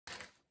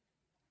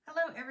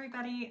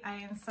everybody, I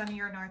am Sunny,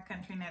 your North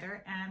Country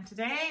knitter, and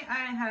today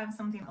I have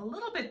something a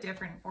little bit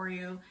different for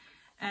you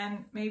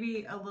and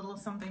maybe a little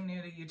something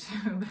new to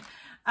YouTube.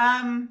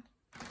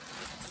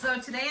 So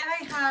today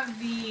I have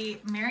the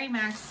Mary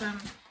Maxim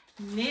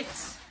Knit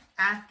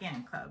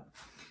Afghan Club.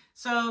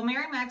 So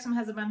Mary Maxim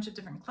has a bunch of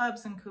different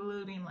clubs,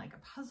 including like a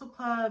puzzle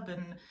club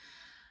and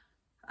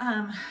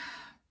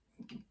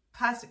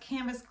plastic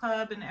canvas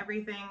club and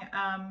everything.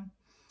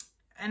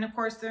 And of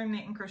course, they're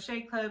knit and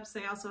crochet clubs.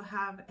 They also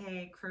have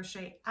a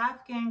crochet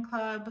Afghan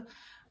club,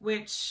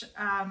 which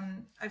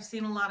I've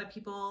seen a lot of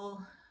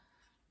people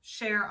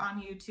share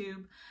on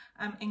YouTube,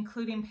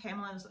 including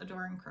Pamela's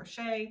Adoring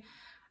Crochet.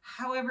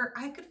 However,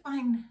 I could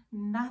find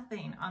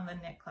nothing on the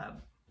knit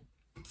club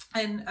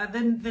and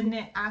the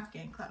knit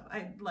Afghan club.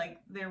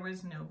 There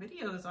was no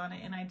videos on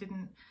it, and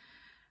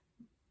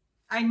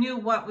I knew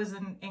what was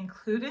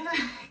included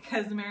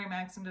because Mary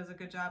Maxim does a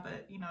good job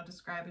at,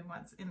 describing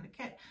what's in the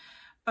kit.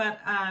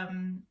 But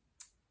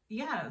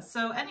yeah,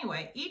 so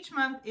anyway, each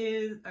month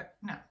is,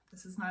 no,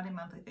 this is not a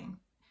monthly thing.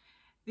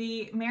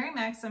 The Mary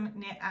Maxim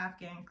Knit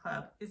Afghan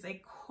Club is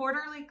a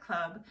quarterly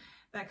club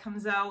that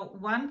comes out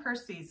one per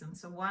season,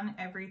 so one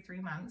every 3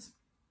 months.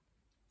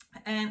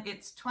 And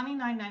it's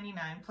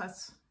 $29.99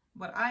 plus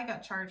what I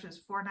got charged is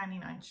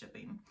 $4.99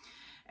 shipping.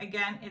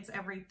 Again, it's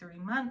every 3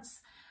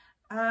 months.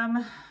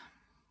 And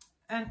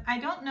I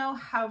don't know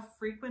how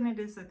frequent it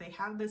is that they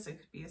have this. It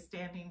could be a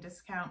standing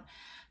discount.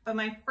 But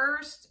my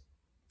first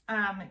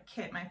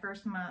kit, my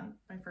first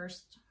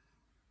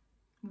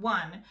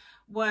one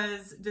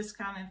was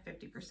discounted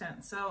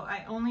 50%. So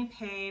I only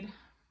paid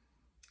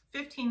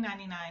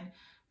 $15.99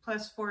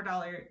 plus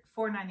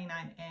 $4.99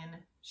 in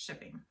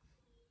shipping.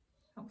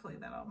 Hopefully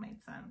that all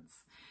made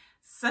sense.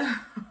 So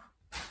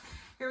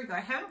here we go.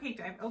 I haven't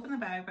peeked. I've opened the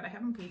bag, but I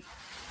haven't peeked.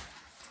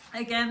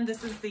 Again,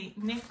 this is the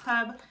knit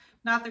club,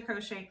 not the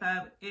crochet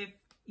club. If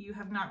you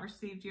have not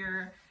received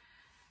your,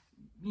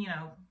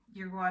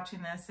 you're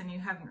watching this and you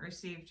haven't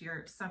received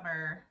your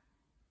summer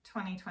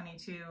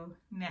 2022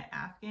 knit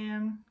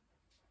Afghan,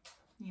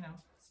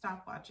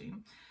 stop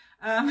watching.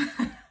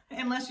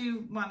 Unless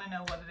you want to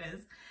know what it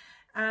is.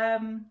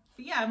 But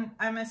yeah,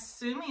 I'm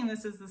assuming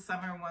this is the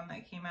summer one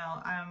that came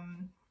out.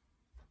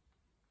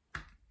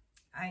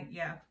 I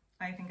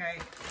think I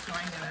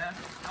joined at an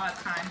odd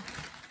time.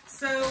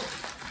 So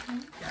here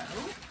we go.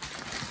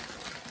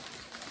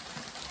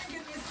 My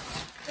goodness.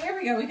 There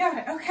we go. We got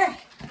it. Okay.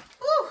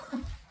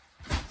 Woo.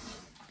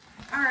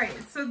 All right.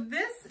 So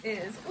this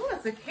is,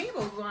 it's a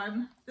cabled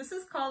one. This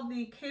is called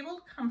the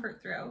Cabled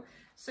Comfort Throw.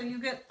 So you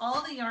get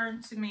all the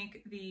yarn to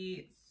make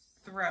the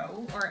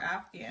throw or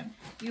Afghan.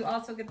 You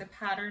also get the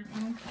pattern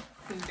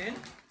included.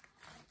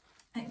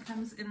 It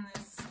comes in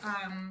this,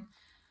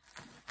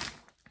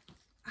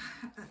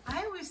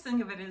 I always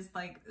think of it as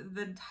like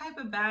the type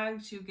of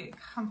bags you get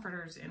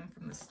comforters in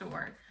from the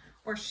store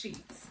or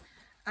sheets.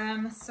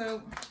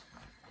 So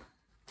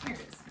here it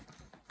is.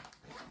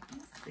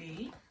 Let's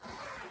see.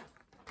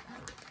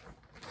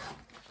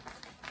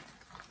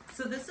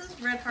 So this is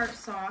Red Heart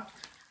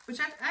Soft, which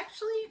I've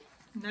actually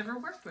never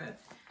worked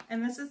with.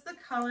 And this is the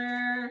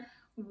color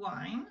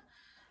Wine.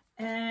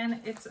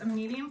 And it's a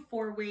medium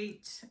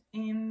 4-weight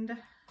end.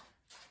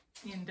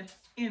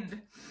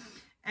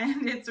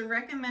 And it's a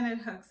recommended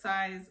hook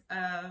size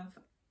of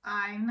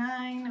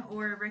I9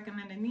 or a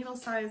recommended needle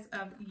size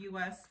of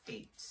US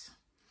 8.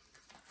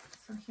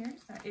 So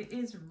here's that. It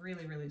is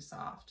really, really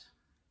soft.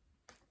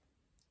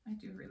 I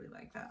do really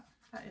like that.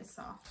 That is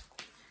soft.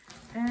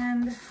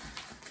 And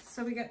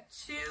so we got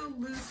 2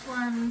 loose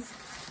ones,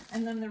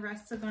 and then the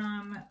rest of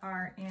them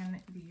are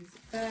in these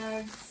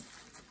bags.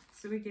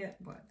 So we get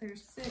what?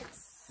 There's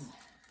 6,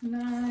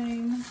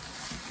 9,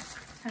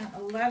 10,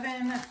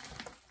 11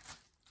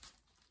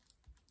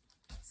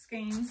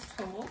 skeins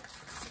total.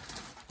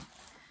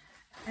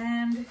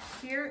 And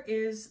here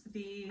is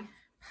the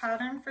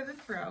pattern for the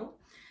throw.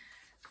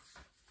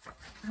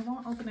 I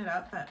won't open it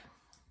up, but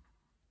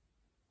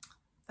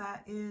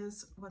that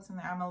is what's in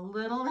there. I'm a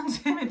little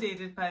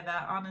intimidated by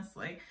that,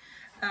 honestly.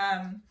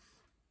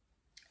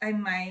 I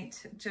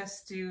might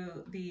just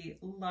do the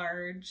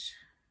large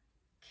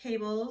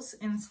cables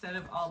instead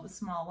of all the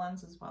small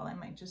ones as well. I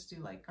might just do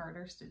like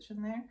garter stitch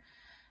in there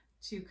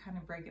to kind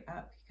of break it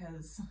up,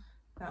 because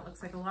that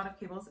looks like a lot of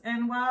cables.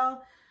 And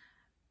while,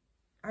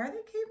 are they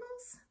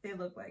cables? They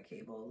look like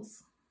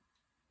cables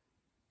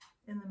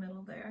in the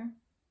middle there.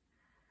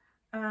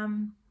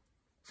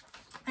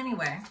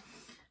 Anyway,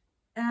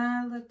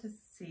 let's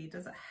see,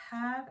 does it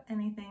have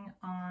anything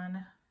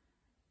on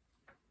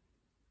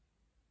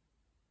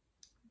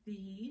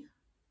the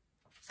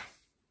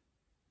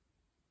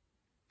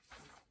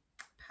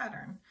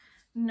pattern?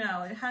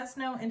 No, it has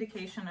no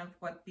indication of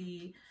what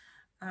the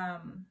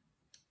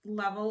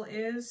level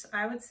is.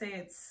 I would say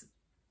it's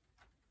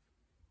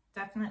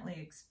definitely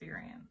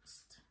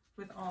experienced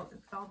with all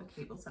the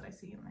cables that I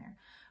see in there.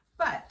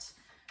 But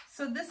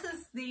so this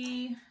is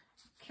the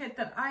kit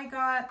that I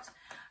got.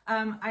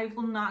 I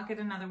will not get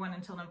another one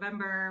until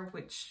November,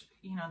 which,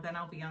 then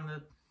I'll be on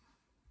the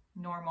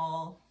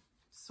normal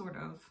sort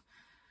of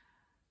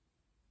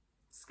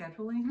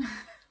scheduling.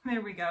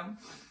 There we go.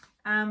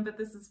 But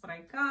this is what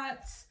I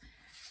got,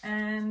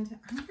 and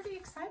I'm pretty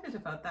excited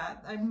about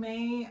that. I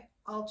may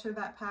alter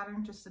that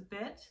pattern just a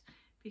bit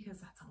because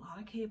that's a lot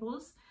of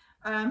cables,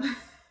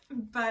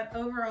 but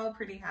overall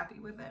pretty happy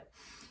with it.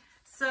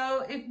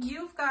 So if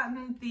you've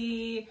gotten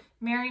the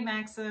Mary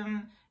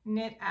Maxim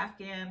Knit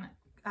Afghan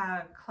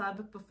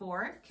Club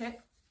before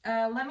kit,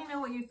 let me know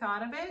what you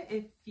thought of it,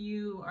 if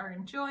you are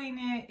enjoying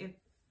it, if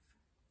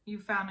you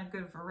found a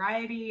good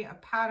variety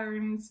of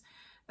patterns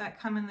that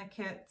come in the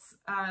kits,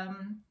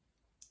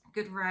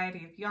 good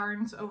variety of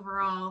yarns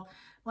overall.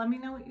 Let me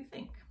know what you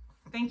think.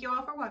 Thank you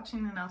all for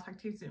watching, and I'll talk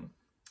to you soon.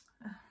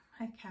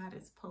 My cat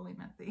is pulling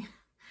at the,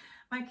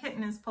 my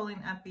kitten is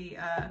pulling at the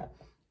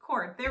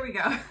cord. There we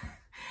go.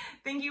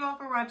 Thank you all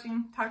for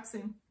watching. Talk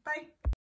soon. Bye.